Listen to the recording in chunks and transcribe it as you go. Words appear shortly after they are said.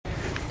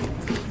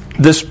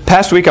This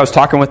past week I was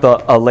talking with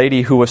a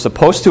lady who was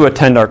supposed to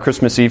attend our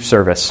Christmas Eve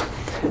service.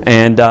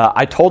 And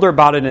I told her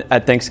about it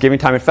at Thanksgiving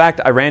time. In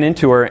fact, I ran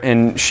into her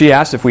and she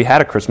asked if we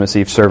had a Christmas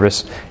Eve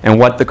service and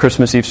what the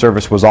Christmas Eve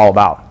service was all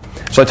about.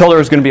 So I told her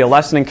it was going to be a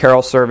lesson in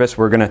carol service.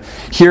 We're going to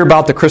hear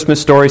about the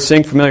Christmas story,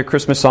 sing familiar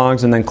Christmas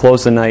songs, and then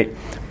close the night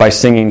by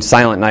singing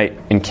Silent Night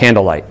in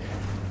candlelight.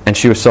 And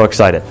she was so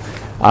excited.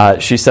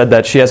 She said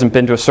that she hasn't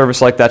been to a service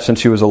like that since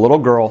she was a little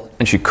girl,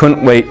 and she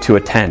couldn't wait to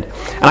attend.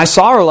 And I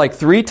saw her like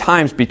 3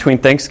 times between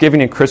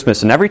Thanksgiving and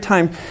Christmas, and every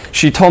time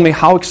she told me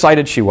how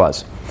excited she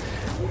was.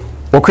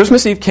 Well,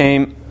 Christmas Eve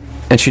came,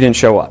 and she didn't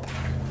show up.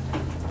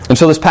 And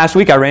so this past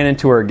week, I ran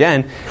into her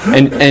again,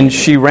 and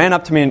she ran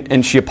up to me,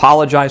 and she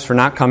apologized for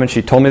not coming.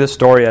 She told me the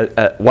story,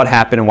 what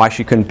happened and why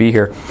she couldn't be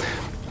here.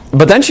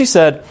 But then she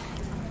said,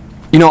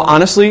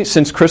 honestly,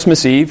 since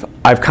Christmas Eve,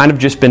 I've kind of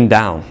just been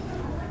down.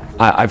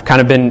 I've kind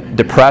of been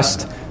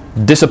depressed,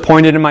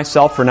 disappointed in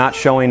myself for not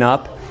showing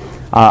up.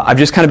 I've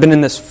just kind of been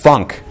in this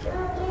funk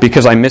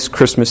because I missed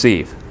Christmas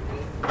Eve.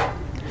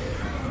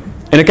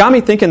 And it got me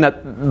thinking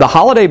that the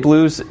holiday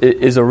blues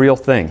is a real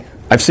thing.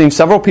 I've seen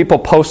several people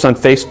post on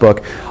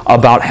Facebook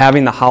about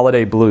having the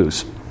holiday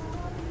blues.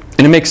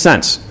 And it makes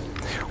sense.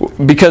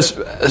 Because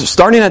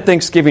starting at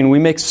Thanksgiving, we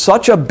make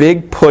such a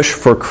big push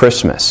for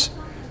Christmas.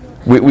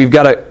 We've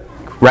got to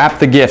wrap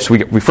the gifts.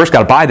 We first got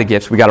to buy the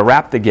gifts. We've got to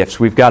wrap the gifts.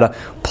 We've got to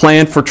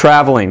plan for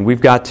traveling.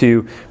 We've got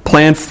to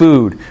plan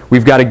food.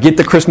 We've got to get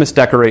the Christmas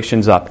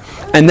decorations up.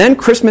 And then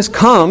Christmas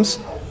comes,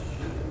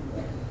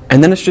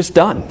 and then it's just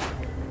done.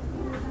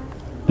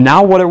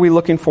 Now what are we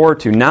looking forward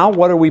to? Now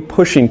what are we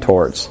pushing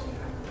towards?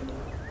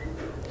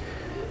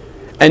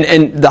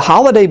 And the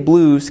holiday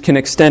blues can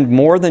extend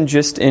more than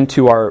just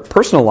into our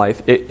personal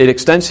life. It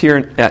extends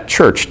here at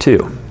church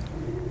too.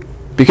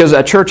 Because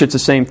at church it's the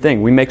same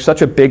thing. We make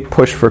such a big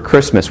push for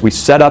Christmas. We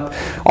set up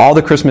all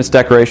the Christmas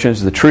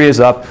decorations. The tree is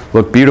up.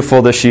 Look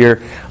beautiful this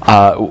year.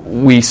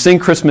 We sing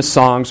Christmas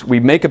songs. We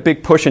make a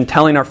big push in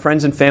telling our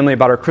friends and family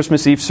about our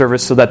Christmas Eve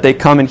service so that they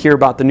come and hear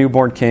about the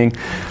newborn King.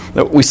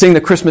 We sing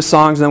the Christmas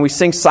songs, and then we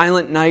sing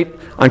Silent Night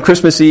on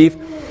Christmas Eve.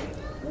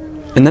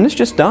 And then it's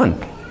just done.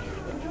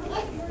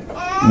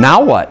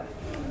 Now what?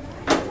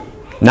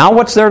 Now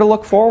what's there to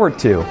look forward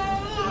to?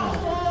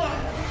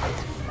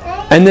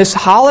 And this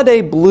holiday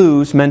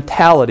blues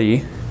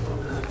mentality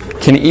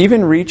can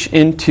even reach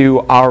into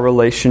our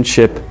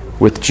relationship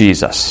with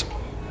Jesus.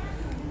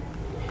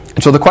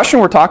 And so the question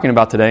we're talking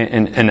about today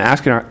and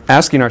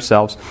asking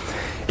ourselves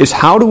is,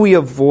 how do we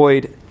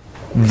avoid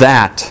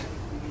that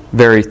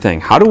very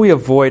thing? How do we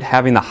avoid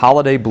having the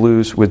holiday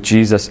blues with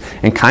Jesus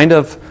and kind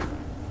of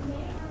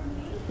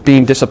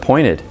being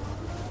disappointed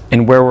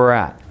in where we're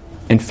at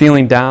and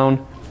feeling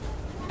down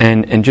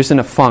and just in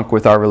a funk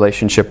with our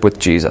relationship with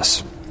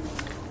Jesus?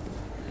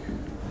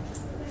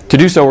 To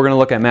do so, we're going to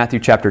look at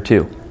Matthew chapter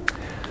 2.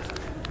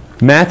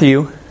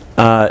 Matthew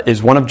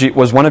was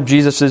one of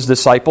Jesus'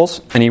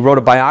 disciples, and he wrote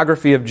a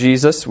biography of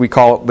Jesus. We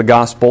call it the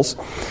Gospels.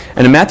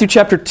 And in Matthew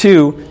chapter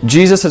 2,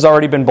 Jesus has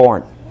already been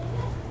born.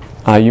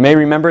 You may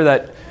remember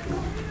that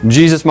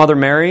Jesus' mother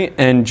Mary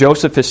and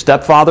Joseph, his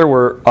stepfather,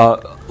 were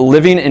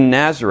living in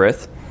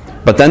Nazareth.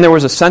 But then there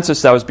was a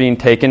census that was being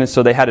taken, and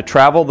so they had to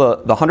travel the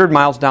 100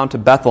 miles down to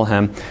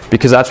Bethlehem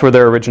because that's where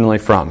they're originally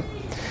from.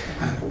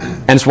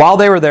 And so while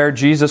they were there,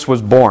 Jesus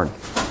was born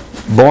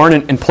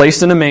and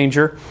placed in a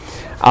manger.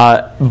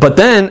 But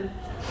then,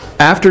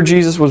 after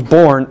Jesus was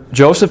born,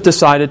 Joseph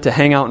decided to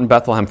hang out in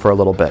Bethlehem for a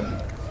little bit.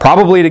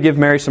 Probably to give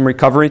Mary some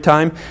recovery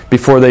time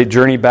before they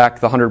journey back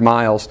the 100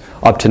 miles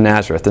up to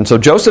Nazareth. And so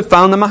Joseph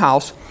found them a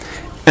house,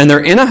 and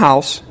they're in a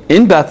house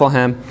in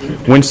Bethlehem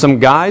when some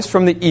guys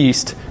from the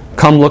east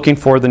come looking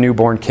for the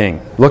newborn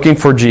king, looking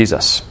for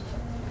Jesus.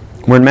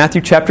 We're in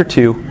Matthew chapter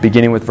 2,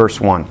 beginning with verse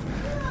 1.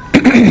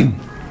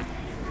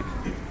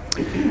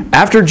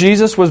 After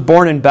Jesus was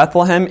born in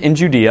Bethlehem in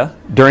Judea,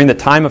 during the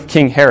time of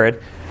King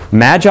Herod,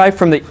 Magi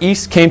from the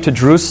east came to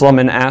Jerusalem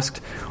and asked,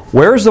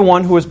 "Where is the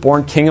one who was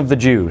born King of the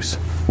Jews?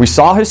 We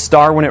saw his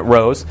star when it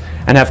rose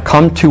and have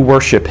come to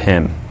worship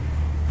him."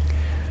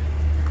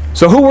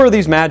 So who were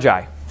these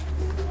Magi?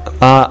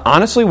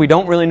 Honestly, we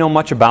don't really know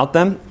much about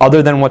them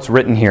other than what's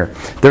written here.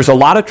 There's a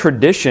lot of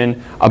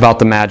tradition about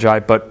the Magi,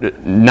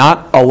 but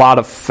not a lot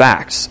of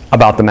facts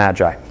about the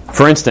Magi.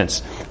 For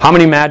instance, how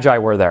many Magi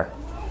were there?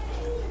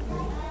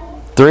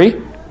 3?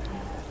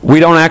 We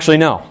don't actually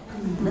know.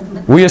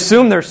 We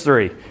assume there's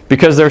 3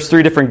 because there's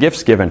 3 different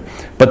gifts given.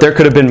 But there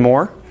could have been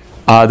more.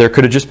 There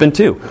could have just been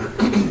 2.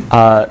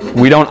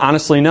 We don't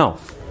honestly know.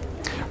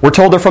 We're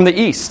told they're from the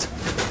east.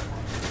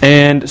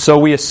 And so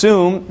we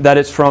assume that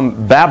it's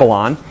from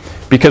Babylon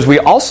because we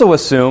also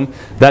assume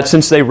that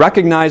since they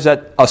recognize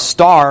that a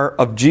star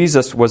of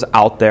Jesus was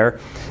out there,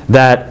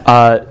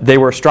 that they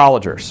were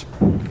astrologers.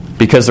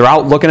 Because they're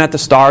out looking at the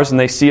stars and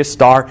they see a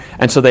star,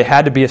 and so they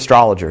had to be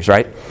astrologers,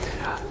 right?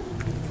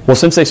 Well,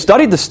 since they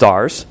studied the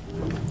stars,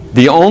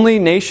 the only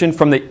nation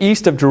from the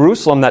east of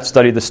Jerusalem that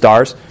studied the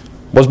stars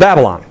was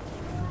Babylon.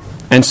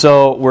 And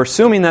so we're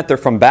assuming that they're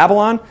from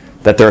Babylon,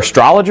 that they're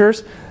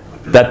astrologers,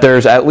 that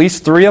there's at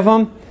least 3 of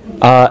them,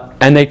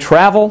 and they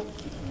travel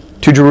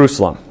to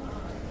Jerusalem.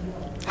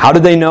 How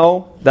did they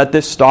know that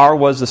this star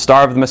was the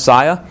star of the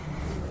Messiah?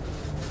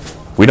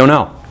 We don't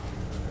know.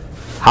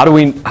 How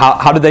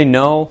did they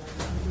know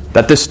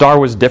that this star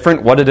was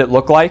different? What did it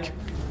look like?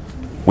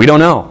 We don't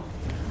know.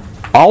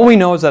 All we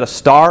know is that a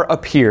star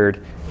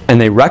appeared,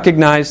 and they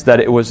recognized that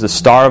it was the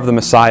star of the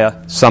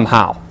Messiah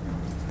somehow.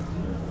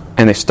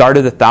 And they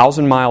started a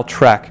 1,000-mile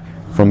trek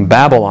from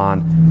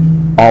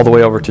Babylon all the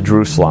way over to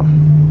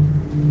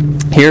Jerusalem.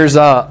 Here's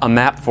a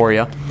map for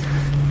you.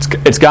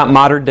 It's got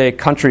modern-day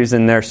countries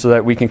in there so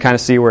that we can kind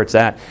of see where it's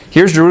at.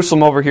 Here's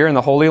Jerusalem over here in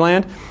the Holy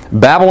Land.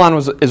 Babylon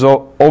is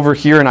over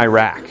here in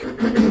Iraq.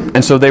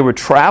 And so they would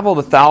travel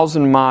the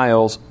 1,000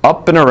 miles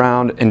up and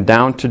around and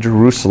down to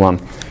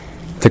Jerusalem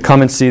to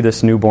come and see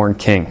this newborn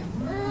king.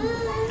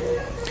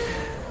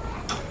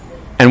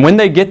 And when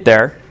they get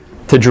there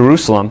to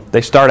Jerusalem,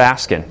 they start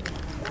asking,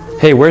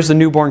 hey, where's the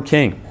newborn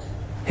king?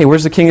 Hey,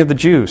 where's the king of the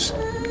Jews?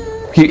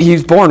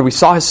 He's born. We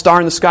saw his star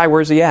in the sky.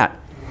 Where's he at?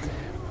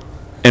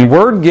 And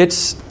word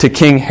gets to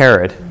King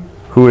Herod,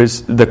 who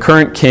is the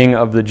current king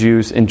of the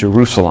Jews in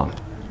Jerusalem.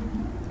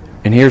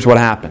 And here's what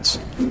happens.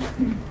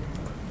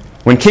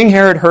 When King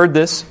Herod heard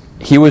this,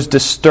 he was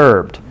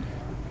disturbed,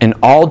 and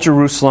all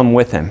Jerusalem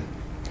with him.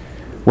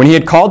 When he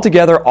had called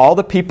together all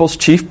the people's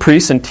chief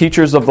priests and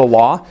teachers of the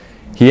law,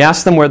 he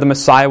asked them where the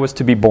Messiah was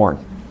to be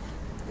born.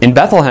 In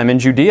Bethlehem in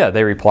Judea,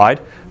 they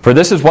replied, for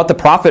this is what the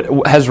prophet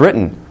has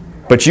written.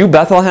 But you,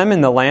 Bethlehem,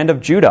 in the land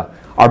of Judah,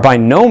 are by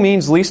no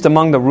means least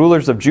among the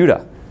rulers of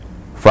Judah.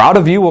 For out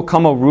of you will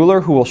come a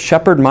ruler who will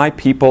shepherd my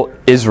people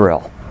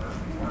Israel.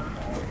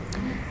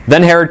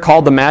 Then Herod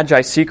called the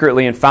Magi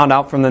secretly and found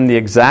out from them the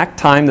exact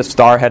time the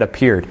star had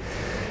appeared.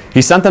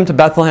 He sent them to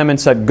Bethlehem and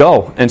said,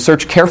 go and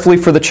search carefully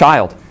for the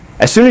child.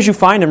 As soon as you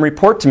find him,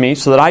 report to me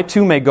so that I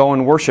too may go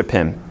and worship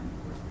him.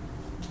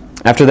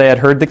 After they had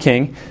heard the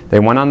king, they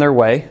went on their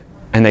way,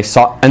 and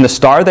the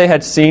star they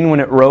had seen when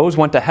it rose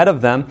went ahead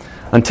of them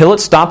until it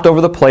stopped over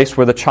the place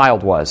where the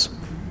child was.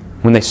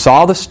 When they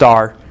saw the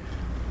star,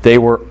 they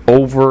were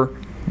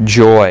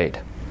overjoyed.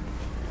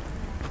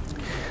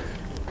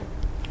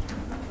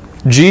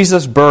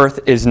 Jesus' birth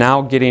is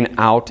now getting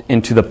out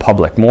into the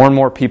public. More and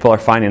more people are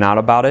finding out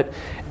about it.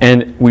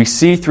 And we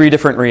see three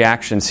different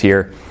reactions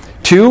here.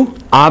 Two,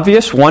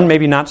 obvious. One,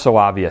 maybe not so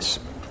obvious.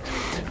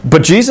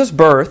 But Jesus'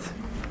 birth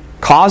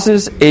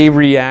causes a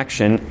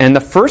reaction. And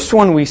the first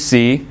one we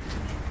see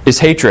is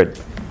hatred.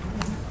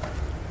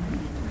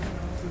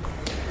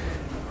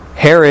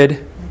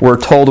 Herod, we're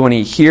told when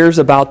he hears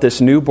about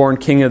this newborn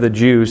king of the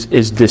Jews,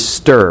 is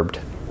disturbed.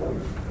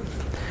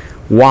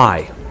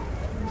 Why?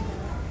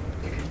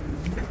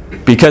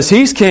 Because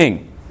he's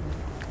king.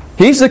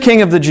 He's the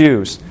king of the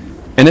Jews.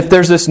 And if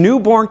there's this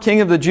newborn king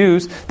of the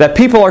Jews that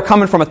people are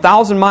coming from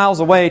 1,000 miles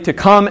away to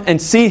come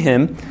and see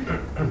him,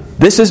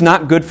 this is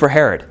not good for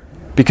Herod.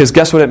 Because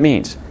guess what it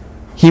means?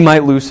 He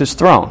might lose his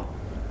throne.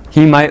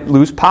 He might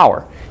lose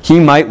power. He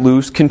might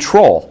lose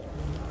control.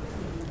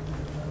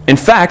 In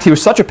fact, he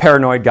was such a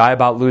paranoid guy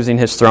about losing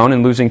his throne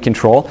and losing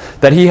control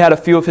that he had a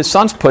few of his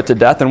sons put to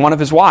death and one of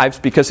his wives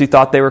because he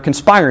thought they were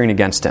conspiring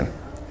against him.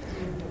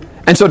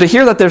 And so to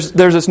hear that there's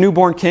this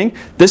newborn king,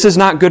 this is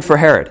not good for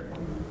Herod.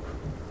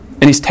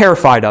 And he's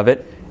terrified of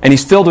it, and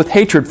he's filled with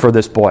hatred for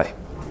this boy.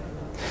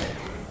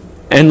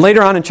 And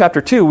later on in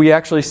chapter 2, we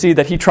actually see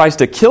that he tries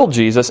to kill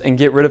Jesus and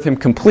get rid of him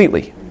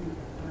completely.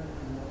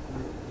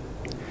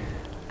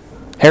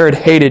 Herod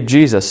hated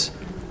Jesus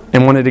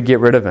and wanted to get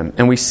rid of him.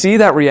 And we see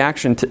that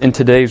reaction in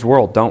today's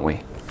world, don't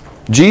we?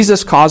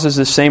 Jesus causes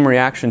the same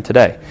reaction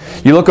today.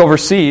 You look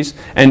overseas,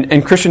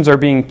 and Christians are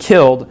being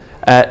killed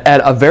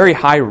at a very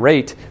high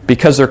rate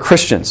because they're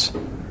Christians.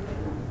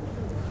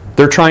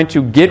 They're trying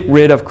to get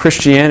rid of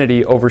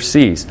Christianity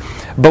overseas.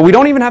 But we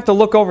don't even have to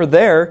look over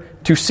there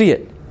to see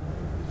it.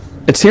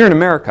 It's here in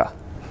America.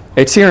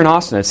 It's here in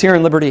Austin. It's here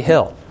in Liberty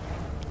Hill.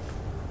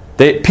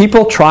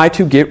 People try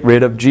to get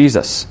rid of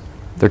Jesus.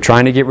 They're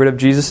trying to get rid of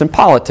Jesus in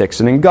politics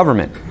and in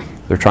government.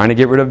 They're trying to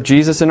get rid of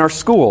Jesus in our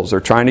schools. They're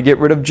trying to get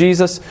rid of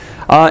Jesus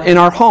in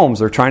our homes.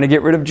 They're trying to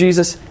get rid of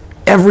Jesus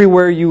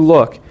everywhere you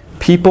look.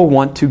 People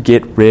want to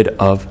get rid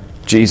of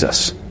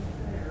Jesus.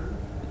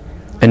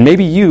 And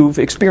maybe you've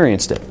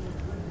experienced it.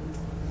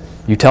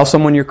 You tell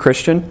someone you're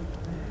Christian,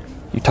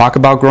 you talk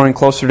about growing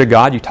closer to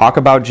God, you talk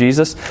about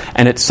Jesus,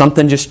 and it's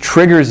something just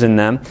triggers in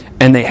them,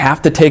 and they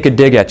have to take a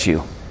dig at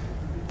you.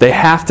 They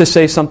have to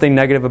say something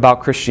negative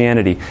about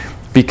Christianity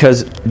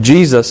because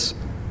Jesus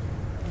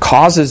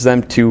causes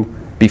them to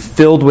be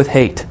filled with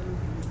hate.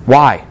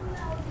 Why?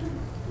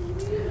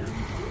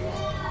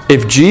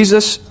 If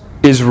Jesus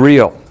is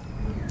real,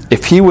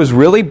 if he was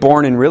really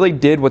born and really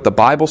did what the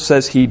Bible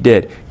says he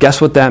did,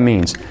 guess what that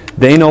means?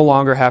 They no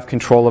longer have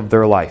control of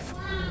their life.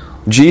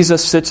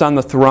 Jesus sits on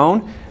the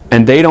throne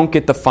and they don't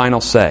get the final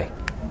say.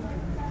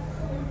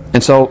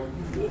 And so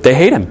they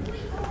hate him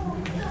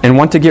and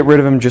want to get rid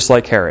of him just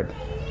like Herod.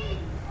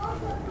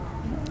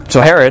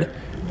 So Herod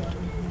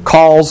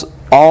calls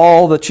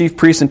all the chief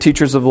priests and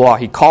teachers of the law.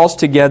 He calls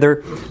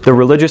together the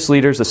religious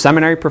leaders, the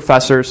seminary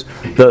professors,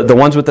 the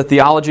ones with the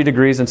theology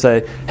degrees and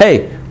say,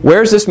 hey,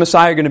 where's this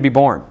Messiah going to be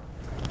born?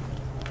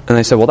 And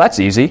they said, well, that's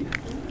easy.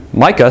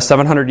 Micah,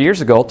 700 years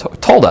ago,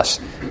 told us.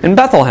 In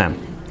Bethlehem,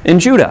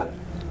 in Judah.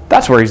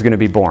 That's where he's going to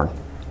be born.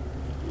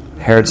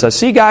 Herod says,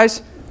 see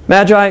guys,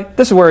 Magi,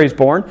 this is where he's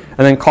born. And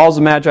then calls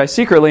the Magi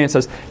secretly and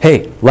says,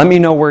 hey, let me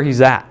know where he's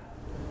at,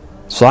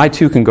 so I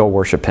too can go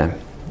worship him.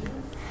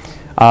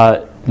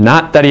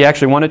 Not that he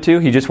actually wanted to,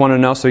 he just wanted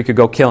to know so he could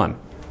go kill him.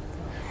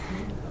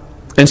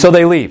 And so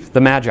they leave,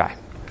 the Magi.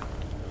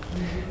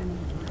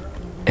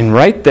 And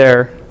right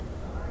there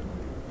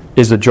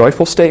is a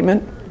joyful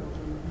statement,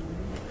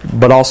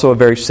 but also a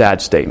very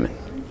sad statement.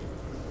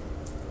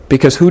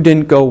 Because who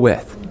didn't go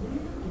with?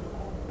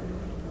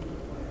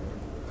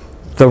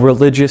 The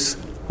religious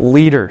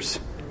leaders.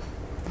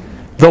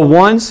 The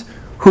ones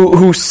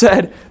who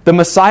said the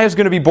Messiah is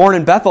going to be born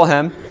in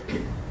Bethlehem.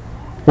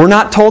 We're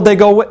not told they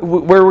go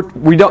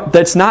with,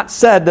 that's not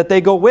said that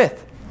they go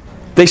with.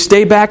 They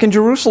stay back in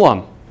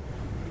Jerusalem.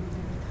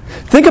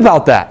 Think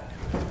about that.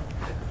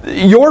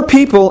 Your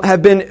people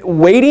have been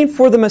waiting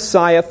for the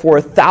Messiah for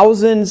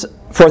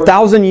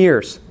 1,000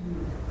 years.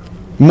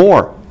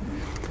 More.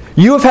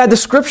 You have had the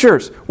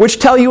Scriptures, which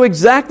tell you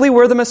exactly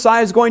where the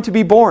Messiah is going to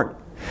be born.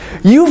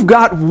 You've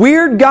got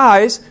weird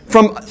guys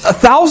from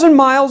 1,000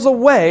 miles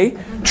away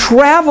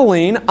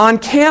traveling on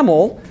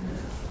camel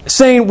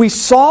saying, we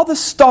saw the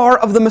star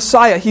of the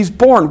Messiah. He's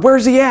born.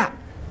 Where's he at?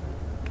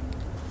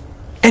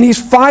 And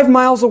he's 5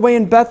 miles away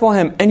in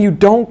Bethlehem, and you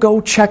don't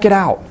go check it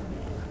out.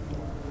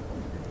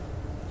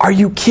 Are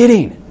you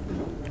kidding?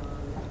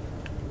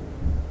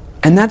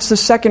 And that's the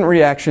second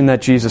reaction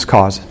that Jesus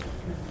caused.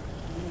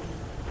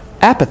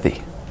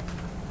 Apathy.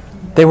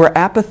 They were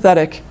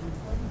apathetic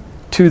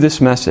to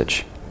this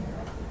message.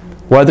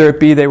 Whether it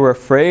be they were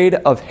afraid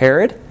of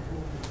Herod,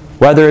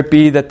 whether it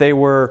be that they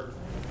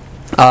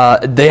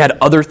had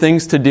other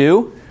things to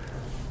do,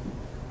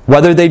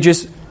 whether they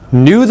just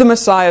knew the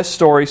Messiah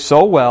story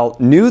so well,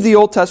 knew the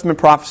Old Testament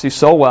prophecy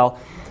so well,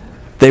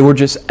 they were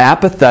just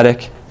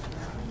apathetic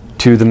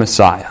to the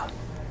Messiah.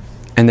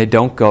 And they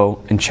don't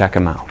go and check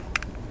him out.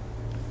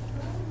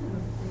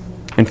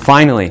 And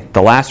finally,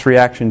 the last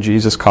reaction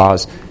Jesus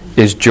caused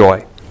is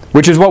joy,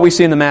 which is what we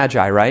see in the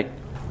Magi, right?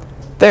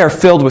 They are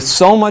filled with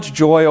so much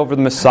joy over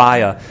the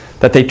Messiah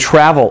that they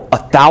travel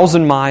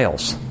 1,000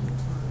 miles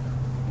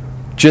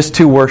just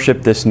to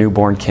worship this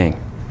newborn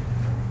king.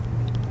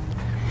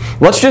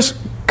 Let's just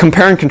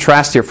compare and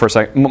contrast here for a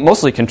second.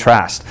 Mostly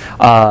contrast.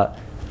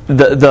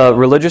 The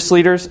religious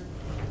leaders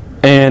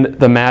and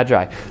the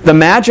Magi. The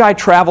Magi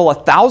travel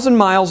 1,000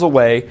 miles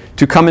away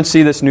to come and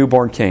see this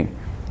newborn king.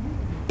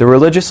 The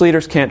religious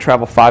leaders can't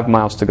travel 5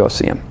 miles to go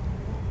see him.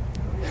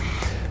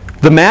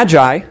 The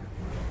Magi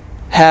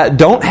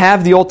don't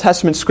have the Old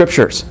Testament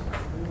Scriptures.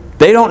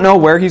 They don't know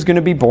where he's going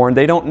to be born.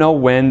 They don't know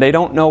when. They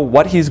don't know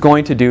what he's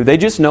going to do. They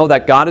just know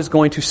that God is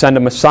going to send a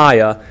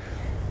Messiah,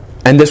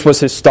 and this was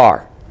his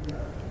star.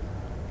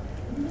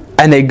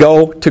 And they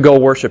go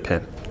worship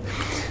him.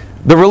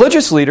 The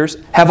religious leaders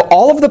have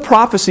all of the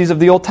prophecies of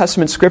the Old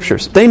Testament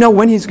Scriptures. They know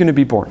when he's going to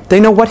be born. They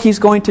know what he's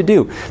going to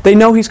do. They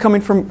know he's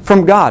coming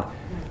from God.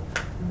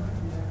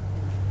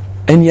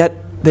 And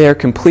yet they are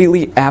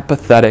completely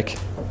apathetic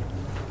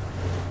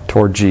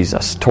toward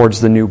Jesus, towards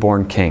the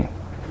newborn king.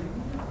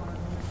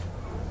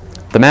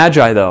 The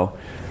Magi, though,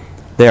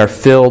 they are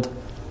filled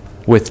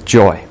with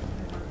joy.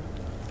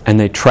 And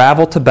they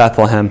travel to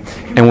Bethlehem,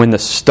 and when the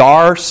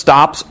star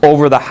stops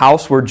over the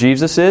house where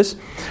Jesus is,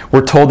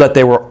 we're told that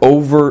they were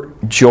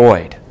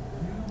overjoyed.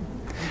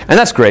 And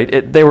that's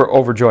great. They were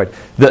overjoyed.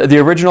 The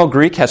original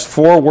Greek has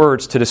 4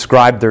 words to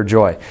describe their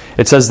joy.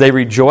 It says they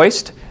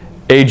rejoiced,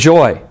 a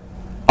joy,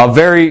 a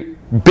very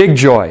big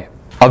joy,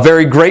 a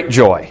very great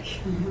joy.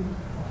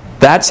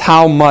 That's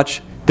how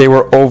much they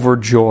were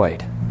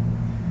overjoyed.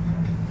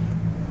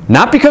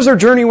 Not because their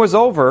journey was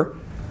over,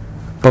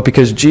 but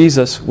because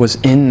Jesus was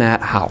in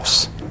that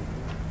house.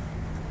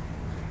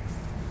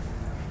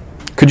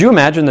 Could you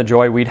imagine the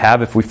joy we'd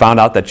have if we found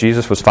out that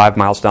Jesus was 5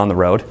 miles down the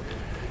road?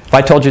 If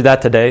I told you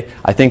that today,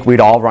 I think we'd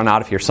all run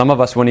out of here. Some of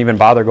us wouldn't even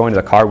bother going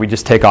to the car. We'd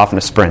just take off in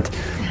a sprint.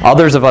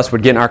 Others of us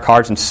would get in our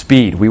cars and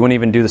speed. We wouldn't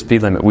even do the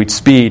speed limit. We'd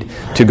speed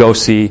to go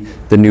see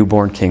the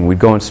newborn king. We'd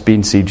go and speed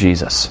and see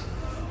Jesus.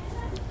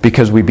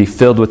 Because we'd be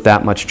filled with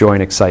that much joy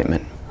and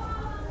excitement.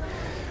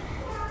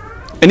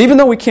 And even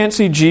though we can't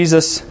see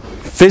Jesus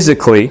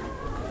physically,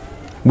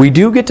 we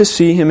do get to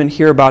see him and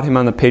hear about him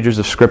on the pages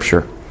of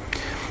Scripture.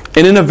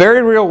 And in a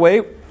very real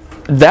way,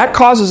 that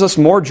causes us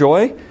more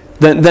joy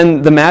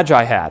than the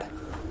Magi had.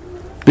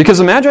 Because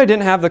the Magi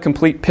didn't have the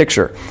complete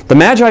picture. The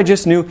Magi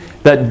just knew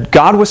that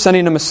God was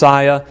sending a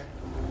Messiah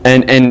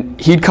and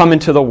he'd come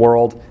into the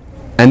world,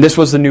 and this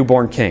was the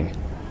newborn king.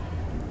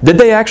 Did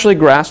they actually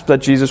grasp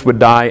that Jesus would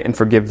die and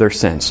forgive their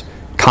sins,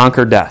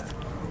 conquer death?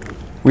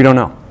 We don't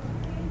know.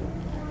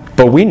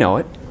 But we know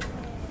it.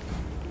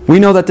 We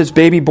know that this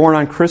baby born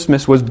on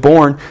Christmas was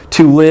born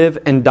to live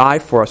and die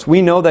for us.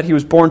 We know that he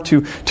was born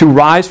to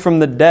rise from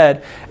the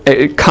dead,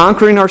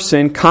 conquering our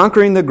sin,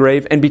 conquering the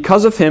grave, and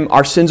because of him,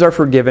 our sins are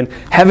forgiven.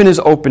 Heaven is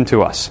open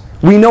to us.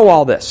 We know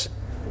all this.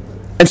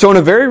 And so in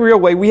a very real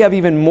way, we have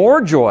even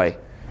more joy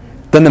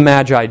than the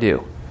Magi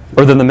do.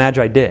 or than the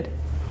Magi did.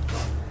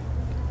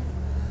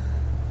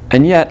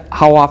 And yet,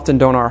 how often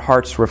don't our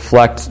hearts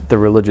reflect the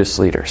religious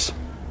leaders?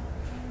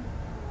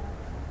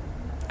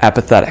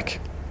 Apathetic.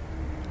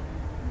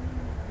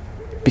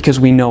 Because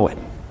we know it,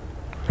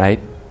 right?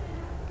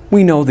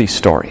 We know these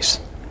stories.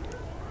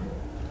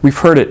 We've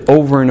heard it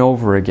over and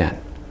over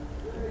again.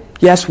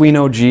 Yes, we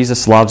know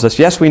Jesus loves us.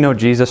 Yes, we know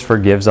Jesus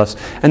forgives us.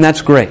 And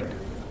that's great.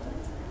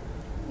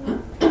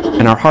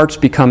 And our hearts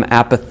become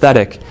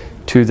apathetic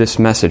to this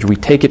message. We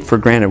take it for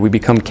granted. We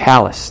become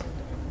callous.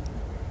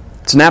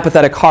 It's an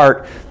apathetic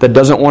heart that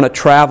doesn't want to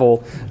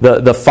travel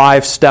the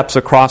 5 steps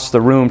across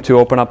the room to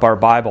open up our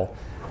Bible.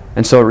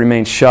 And so it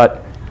remains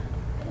shut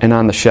and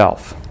on the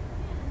shelf.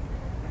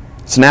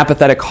 It's an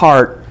apathetic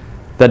heart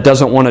that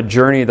doesn't want to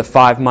journey the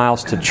 5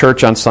 miles to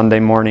church on Sunday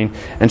morning,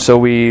 and so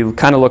we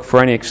kind of look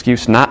for any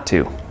excuse not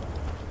to.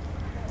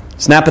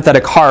 It's an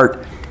apathetic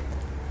heart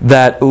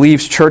that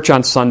leaves church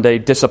on Sunday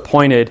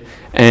disappointed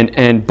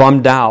and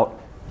bummed out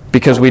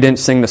because we didn't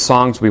sing the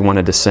songs we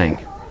wanted to sing,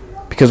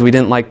 because we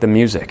didn't like the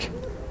music.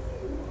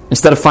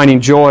 Instead of finding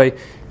joy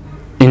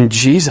in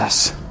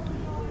Jesus,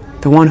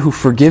 the one who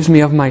forgives me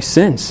of my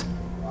sins.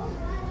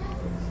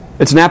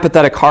 It's an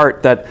apathetic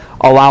heart that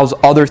allows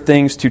other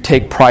things to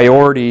take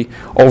priority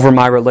over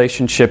my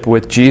relationship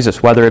with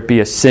Jesus, whether it be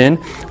a sin,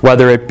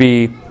 whether it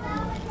be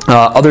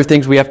other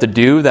things we have to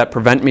do that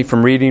prevent me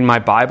from reading my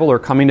Bible or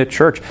coming to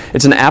church.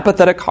 It's an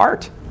apathetic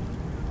heart.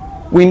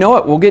 We know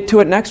it. We'll get to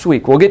it next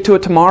week. We'll get to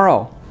it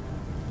tomorrow.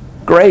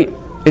 Great.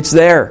 It's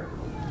there.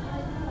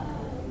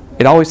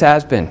 It always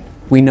has been.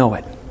 We know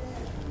it.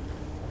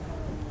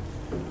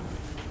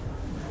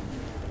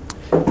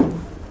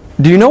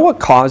 Do you know what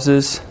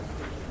causes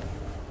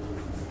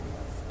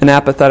an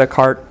apathetic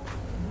heart?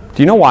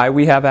 Do you know why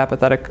we have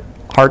apathetic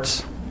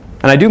hearts?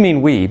 And I do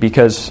mean we,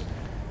 because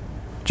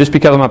just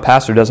because I'm a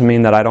pastor doesn't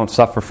mean that I don't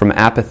suffer from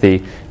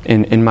apathy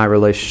in my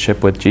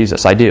relationship with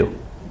Jesus. I do.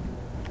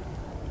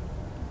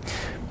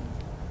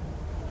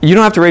 You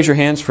don't have to raise your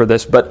hands for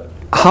this, but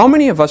how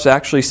many of us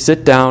actually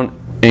sit down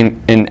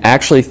and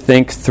actually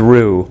think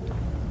through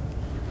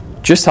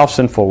just how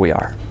sinful we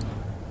are?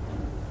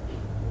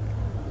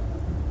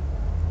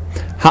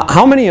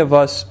 How many of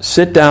us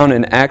sit down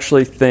and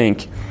actually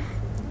think,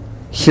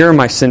 here are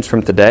my sins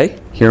from today,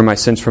 here are my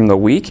sins from the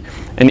week,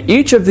 and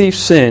each of these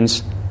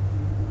sins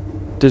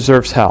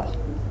deserves hell?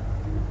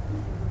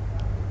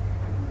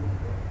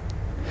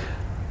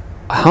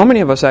 How many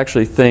of us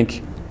actually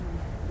think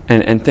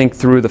and think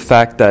through the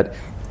fact that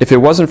if it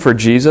wasn't for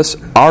Jesus,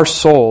 our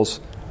souls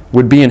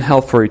would be in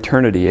hell for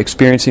eternity,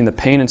 experiencing the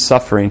pain and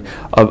suffering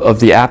of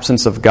the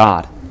absence of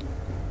God?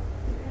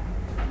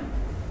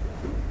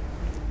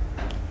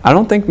 I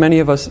don't think many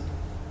of us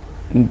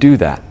do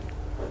that.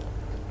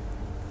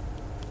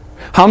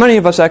 How many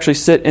of us actually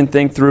sit and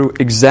think through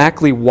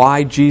exactly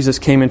why Jesus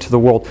came into the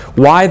world?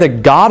 Why the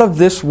God of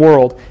this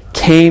world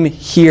came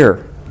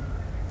here?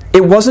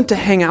 It wasn't to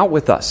hang out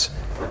with us.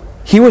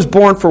 He was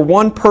born for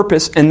one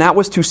purpose, and that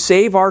was to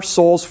save our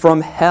souls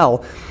from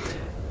hell.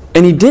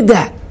 And He did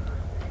that.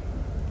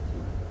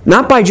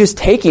 Not by just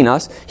taking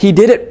us. He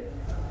did it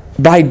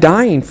by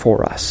dying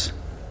for us.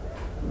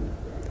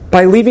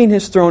 By leaving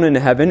His throne in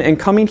heaven and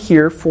coming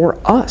here for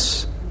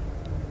us.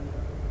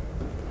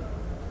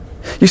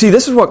 You see,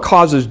 this is what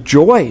causes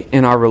joy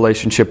in our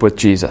relationship with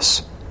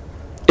Jesus.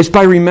 It's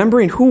by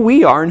remembering who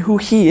we are and who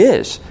He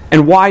is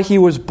and why He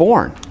was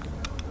born.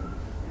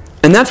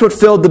 And that's what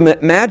filled the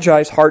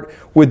Magi's heart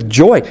with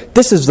joy.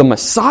 This is the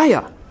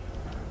Messiah.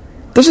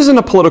 This isn't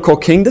a political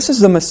king. This is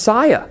the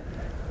Messiah.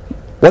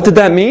 What did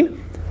that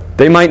mean?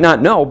 They might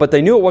not know, but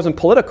they knew it wasn't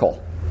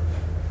political.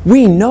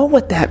 We know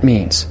what that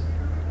means.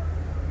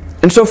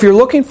 And so if you're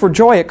looking for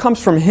joy, it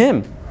comes from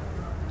Him.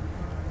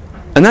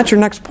 And that's your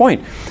next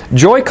point.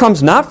 Joy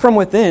comes not from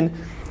within,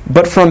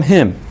 but from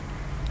Him.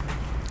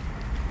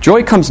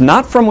 Joy comes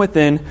not from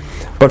within,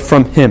 but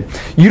from Him.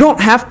 You don't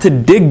have to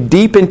dig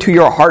deep into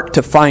your heart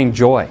to find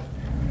joy.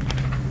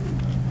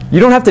 You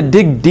don't have to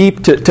dig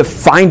deep to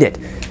find it.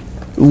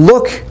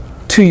 Look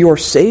to your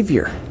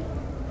Savior.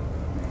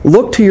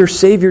 Look to your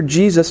Savior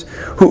Jesus,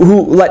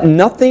 who let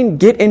nothing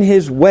get in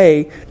His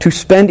way to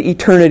spend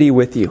eternity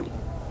with you.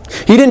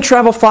 He didn't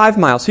travel 5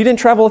 miles. He didn't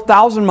travel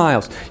 1,000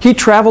 miles. He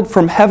traveled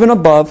from heaven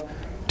above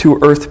to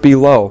earth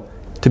below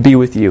to be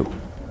with you.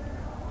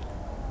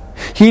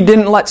 He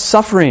didn't let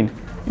suffering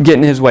get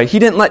in His way. He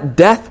didn't let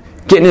death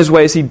get in His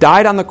way as He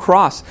died on the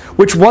cross,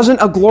 which wasn't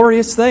a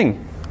glorious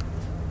thing.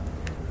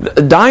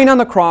 Dying on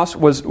the cross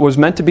was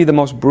meant to be the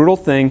most brutal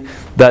thing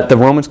that the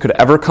Romans could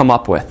ever come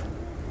up with.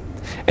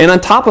 And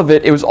on top of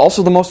it, it was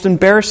also the most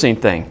embarrassing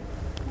thing.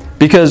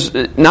 Because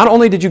not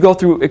only did you go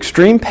through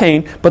extreme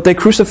pain, but they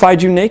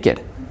crucified you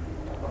naked.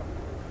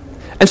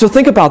 And so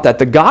think about that.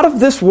 The God of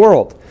this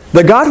world,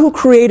 the God who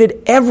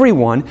created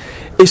everyone,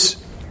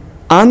 is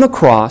on the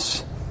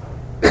cross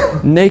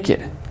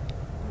naked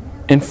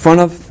in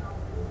front of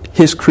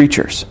His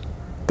creatures,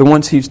 the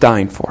ones He's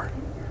dying for,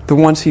 the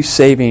ones He's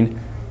saving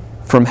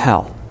from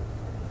hell,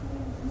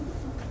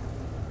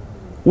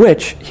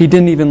 which He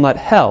didn't even let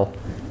hell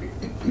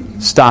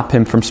stop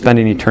him from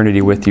spending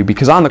eternity with you,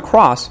 because on the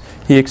cross,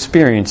 he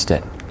experienced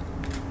it.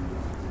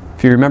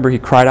 If you remember, he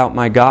cried out,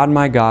 my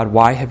God,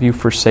 why have you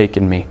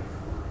forsaken me?"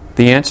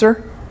 The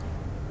answer?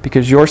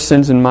 Because your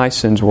sins and my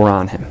sins were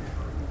on him.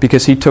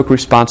 Because he took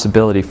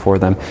responsibility for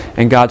them.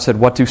 And God said,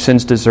 what do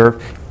sins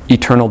deserve?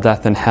 Eternal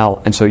death and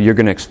hell. And so you're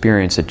going to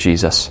experience it,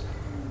 Jesus.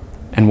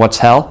 And what's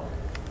hell?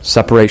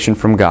 Separation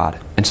from God.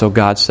 And so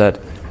God said,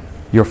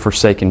 you're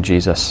forsaken,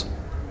 Jesus.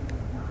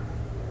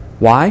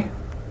 Why?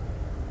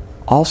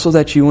 Also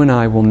that you and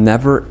I will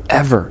never,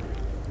 ever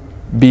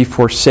be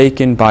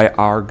forsaken by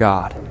our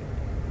God.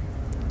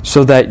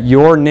 So that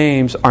your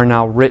names are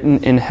now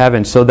written in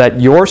heaven. So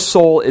that your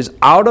soul is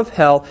out of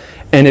hell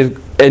and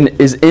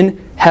is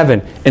in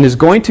heaven. And is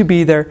going to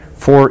be there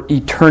for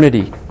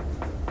eternity.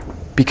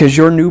 Because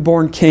your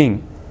newborn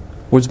King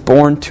was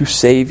born to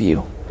save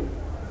you.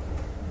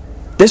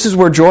 This is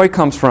where joy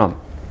comes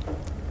from.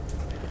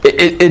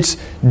 It's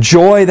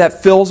joy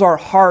that fills our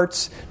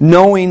hearts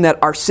knowing that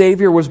our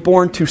Savior was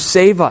born to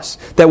save us.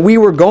 That we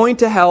were going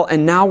to hell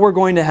and now we're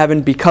going to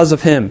heaven because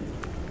of Him.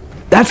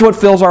 That's what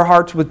fills our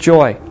hearts with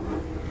joy.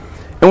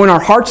 And when our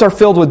hearts are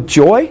filled with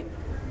joy,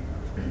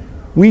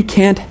 we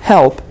can't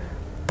help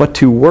but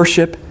to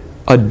worship,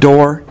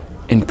 adore,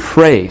 and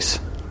praise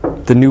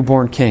the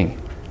newborn King.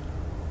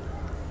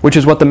 Which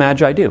is what the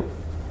Magi do.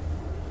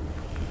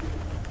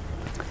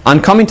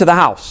 On coming to the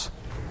house,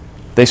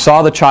 they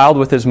saw the child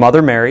with his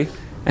mother Mary,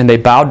 and they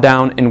bowed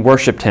down and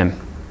worshipped him.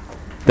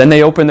 Then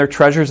they opened their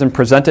treasures and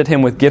presented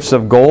him with gifts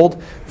of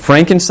gold,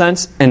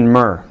 frankincense, and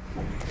myrrh.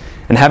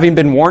 And having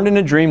been warned in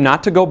a dream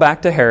not to go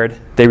back to Herod,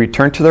 they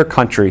returned to their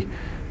country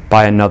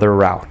by another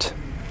route.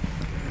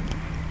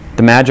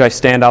 The Magi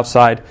stand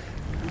outside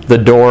the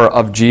door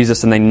of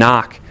Jesus and they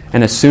knock.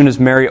 And as soon as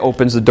Mary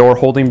opens the door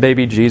holding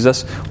baby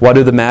Jesus, what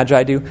do the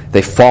Magi do?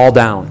 They fall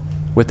down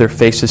with their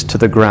faces to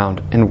the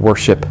ground and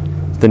worship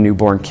the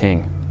newborn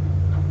King.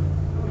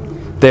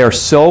 They are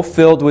so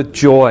filled with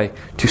joy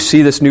to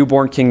see this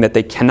newborn King that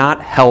they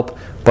cannot help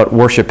but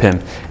worship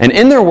Him. And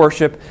in their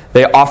worship,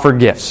 they offer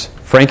gifts.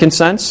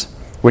 Frankincense,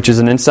 which is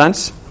an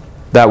incense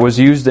that was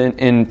used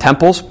in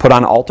temples, put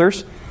on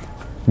altars.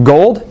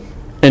 Gold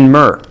and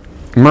myrrh.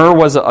 Myrrh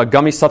was a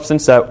gummy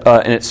substance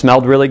and it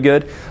smelled really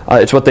good.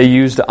 It's what they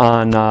used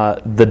on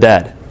the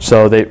dead.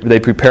 So they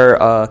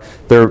prepare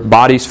their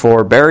bodies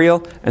for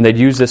burial, and they'd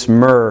use this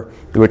myrrh,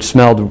 which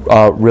smelled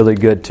really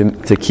good,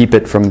 to keep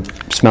it from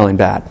smelling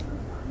bad.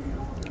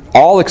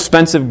 All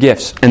expensive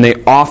gifts, and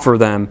they offer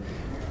them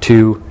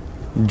to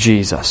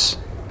Jesus.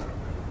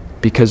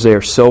 Because they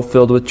are so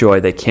filled with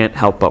joy, they can't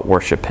help but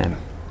worship Him.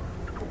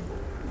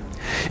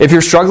 If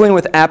you're struggling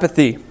with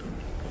apathy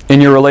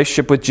in your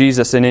relationship with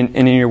Jesus and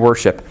in your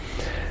worship,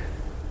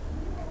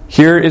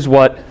 here is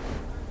what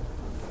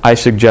I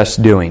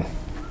suggest doing.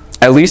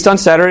 At least on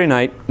Saturday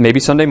night, maybe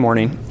Sunday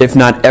morning, if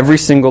not every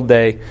single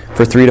day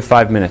for 3 to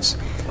 5 minutes.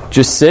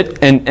 Just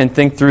sit and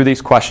think through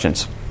these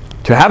questions.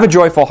 To have a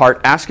joyful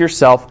heart, ask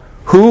yourself,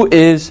 who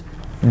is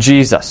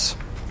Jesus?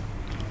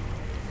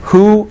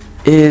 Who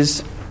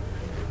is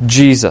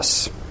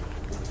Jesus?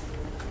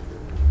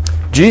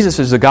 Jesus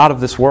is the God of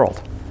this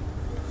world.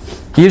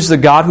 He is the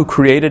God who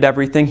created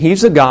everything.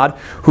 He's the God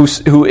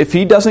who if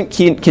He doesn't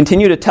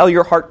continue to tell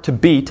your heart to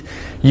beat,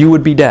 you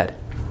would be dead.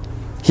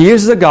 He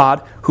is the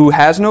God who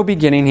has no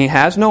beginning, He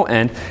has no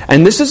end,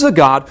 and this is the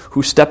God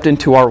who stepped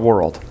into our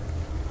world.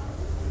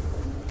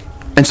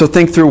 And so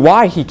think through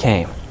why He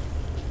came.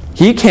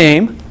 He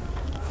came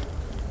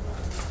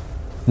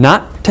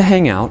not to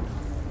hang out.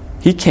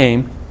 He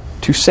came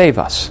to save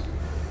us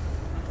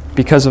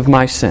because of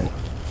my sin.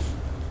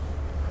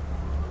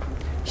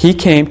 He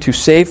came to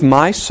save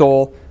my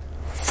soul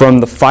from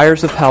the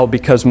fires of hell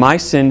because my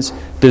sins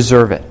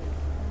deserve it.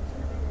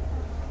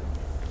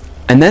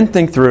 And then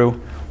think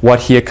through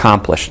what He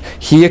accomplished.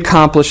 He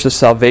accomplished the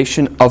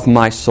salvation of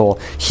my soul.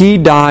 He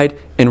died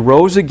and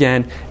rose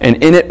again,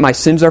 and in it my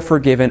sins are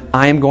forgiven.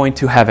 I am going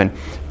to heaven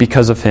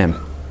because of Him.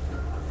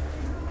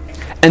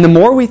 And the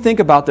more we think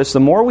about this, the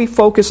more we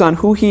focus on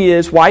who He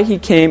is, why He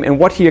came, and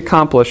what He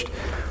accomplished,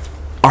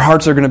 our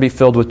hearts are going to be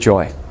filled with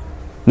joy.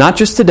 Not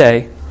just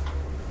today,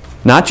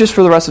 not just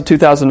for the rest of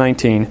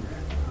 2019,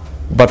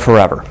 but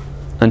forever.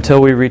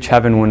 Until we reach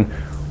heaven, when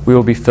we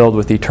will be filled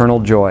with eternal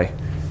joy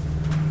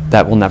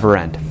that will never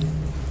end.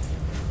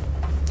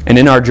 And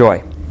in our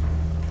joy,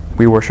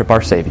 we worship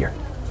our Savior.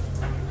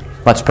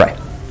 Let's pray.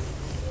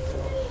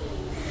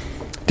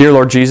 Dear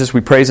Lord Jesus,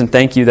 we praise and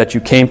thank You that You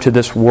came to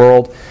this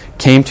world,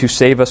 came to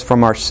save us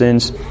from our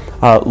sins.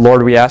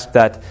 Lord, we ask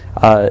that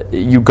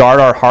You guard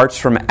our hearts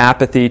from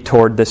apathy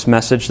toward this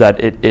message,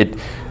 that it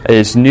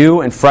is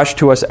new and fresh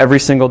to us every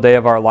single day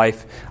of our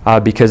life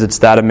because it's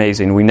that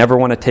amazing. We never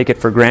want to take it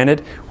for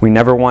granted. We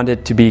never want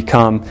it to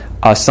become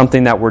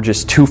something that we're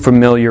just too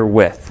familiar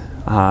with.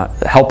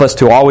 Help us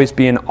to always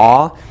be in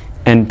awe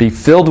and be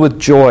filled with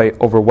joy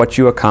over what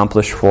You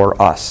accomplish for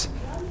us.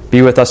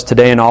 Be with us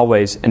today and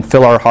always, and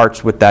fill our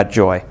hearts with that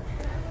joy.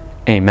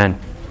 Amen.